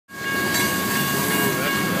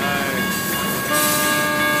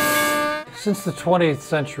Since the 20th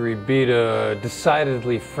century beat a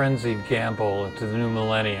decidedly frenzied gamble into the new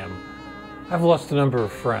millennium, I've lost a number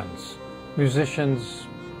of friends, musicians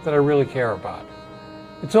that I really care about.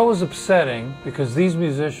 It's always upsetting because these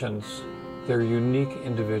musicians, they're unique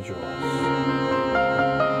individuals.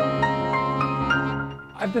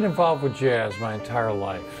 I've been involved with jazz my entire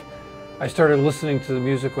life. I started listening to the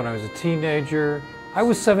music when I was a teenager. I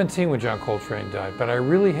was 17 when John Coltrane died, but I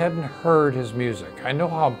really hadn't heard his music. I know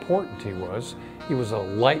how important he was. He was a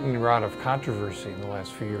lightning rod of controversy in the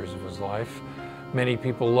last few years of his life. Many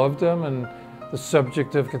people loved him and the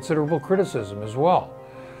subject of considerable criticism as well.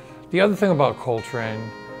 The other thing about Coltrane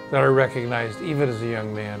that I recognized even as a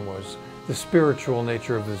young man was the spiritual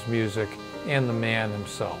nature of his music and the man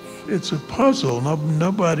himself. It's a puzzle.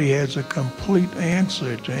 Nobody has a complete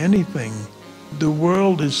answer to anything. The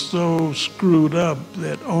world is so screwed up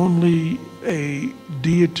that only a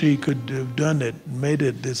deity could have done it, made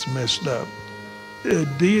it this messed up. A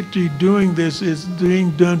deity doing this is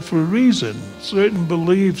being done for a reason. Certain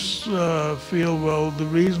beliefs feel, well, the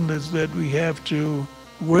reason is that we have to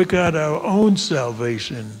work out our own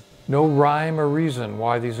salvation. No rhyme or reason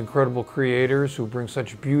why these incredible creators who bring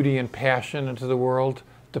such beauty and passion into the world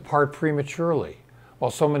depart prematurely, while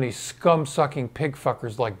so many scum-sucking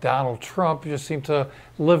pig-fuckers like Donald Trump just seem to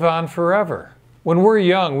live on forever. When we're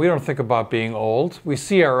young, we don't think about being old. We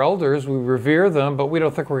see our elders, we revere them, but we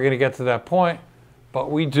don't think we're going to get to that point. But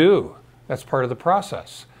we do. That's part of the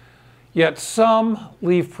process. Yet some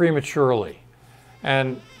leave prematurely,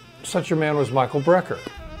 and such a man was Michael Brecker.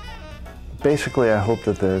 Basically, I hope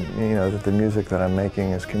that the music that I'm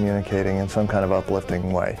making is communicating in some kind of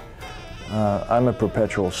uplifting way. I'm a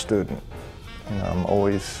perpetual student. I'm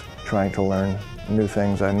always trying to learn new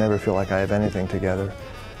things. I never feel like I have anything together.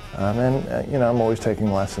 I'm always taking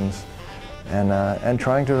lessons and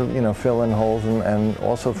trying to fill in holes and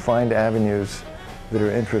also find avenues that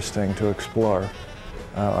are interesting to explore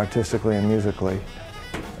artistically and musically.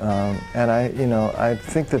 And I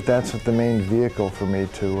think that that's the main vehicle for me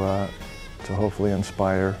to hopefully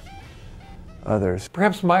inspire others.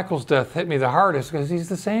 Perhaps Michael's death hit me the hardest because he's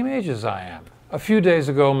the same age as I am. A few days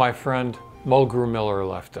ago, my friend Mulgrew Miller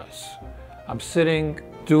left us. I'm sitting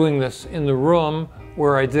doing this in the room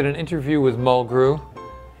where I did an interview with Mulgrew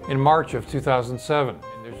in March of 2007.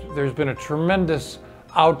 There's been a tremendous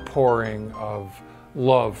outpouring of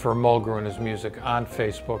love for Mulgrew and his music on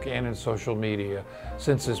Facebook and in social media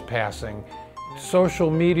since his passing. Social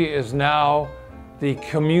media is now the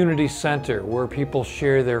community center where people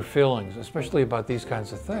share their feelings, especially about these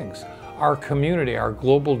kinds of things. Our community, our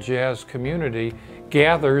global jazz community,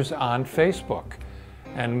 gathers on Facebook.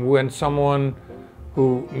 And when someone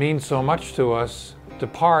who means so much to us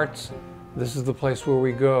departs, this is the place where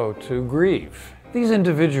we go to grieve. These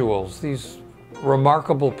individuals, these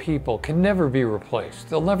remarkable people can never be replaced.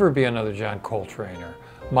 There'll never be another John Coltrane or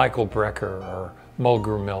Michael Brecker or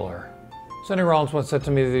Mulgrew Miller. Sonny Rollins once said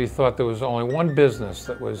to me that he thought there was only one business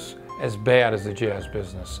that was as bad as the jazz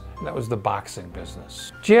business, and that was the boxing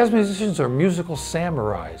business. Jazz musicians are musical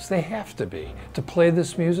samurais. They have to be, to play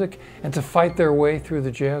this music and to fight their way through the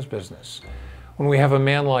jazz business. When we have a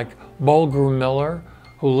man like Mulgrew Miller,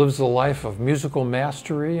 who lives a life of musical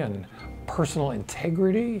mastery and personal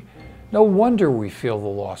integrity, no wonder we feel the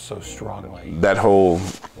loss so strongly. That whole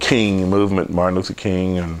King movement, Martin Luther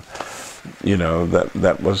King, and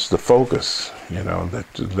that was the focus.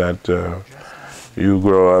 That you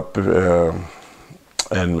grow up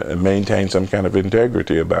and maintain some kind of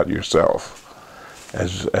integrity about yourself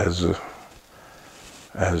as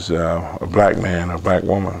a black man or black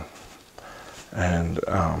woman, and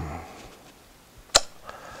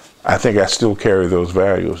I think I still carry those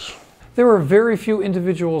values. There are very few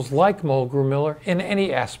individuals like Mulgrew Miller in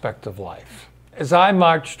any aspect of life. As I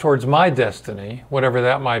march towards my destiny, whatever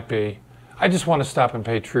that might be, I just want to stop and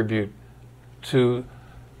pay tribute to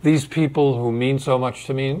these people who mean so much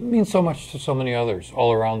to me, and mean so much to so many others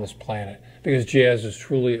all around this planet, because jazz is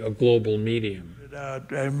truly a global medium. I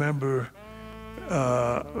remember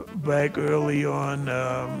back early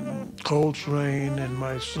on, Coltrane and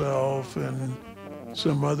myself and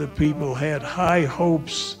some other people had high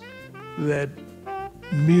hopes that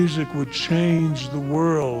music would change the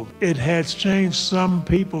world. It has changed some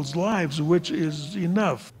people's lives, which is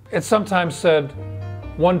enough. It's sometimes said,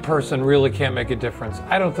 one person really can't make a difference.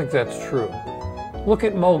 I don't think that's true. Look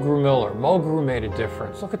at Mulgrew Miller. Mulgrew made a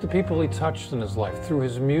difference. Look at the people he touched in his life, through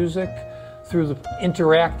his music, through the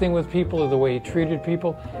interacting with people, or the way he treated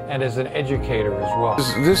people, and as an educator as well.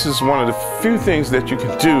 This is one of the few things that you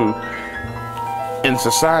can do in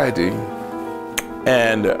society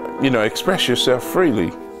and express yourself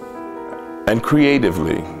freely and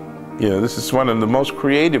creatively. You know, this is one of the most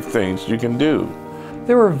creative things you can do.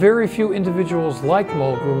 There are very few individuals like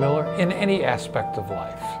Mulgrew Miller in any aspect of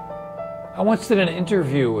life. I once did an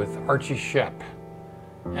interview with Archie Shepp,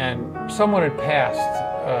 and someone had passed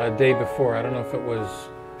a day before. I don't know if it was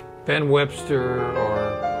Ben Webster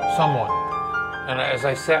or someone. And as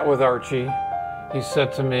I sat with Archie, he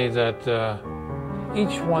said to me that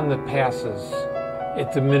each one that passes,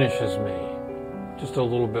 it diminishes me just a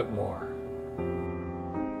little bit more.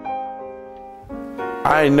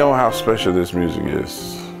 I know how special this music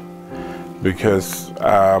is because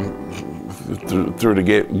through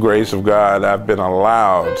the grace of God, I've been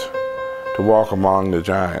allowed to walk among the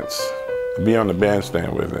giants, be on the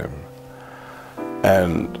bandstand with them.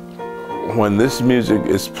 And when this music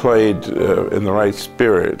is played in the right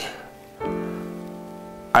spirit,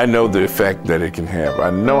 I know the effect that it can have. I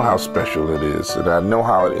know how special it is, and I know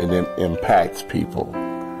how it impacts people.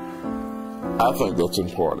 I think that's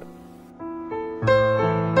important.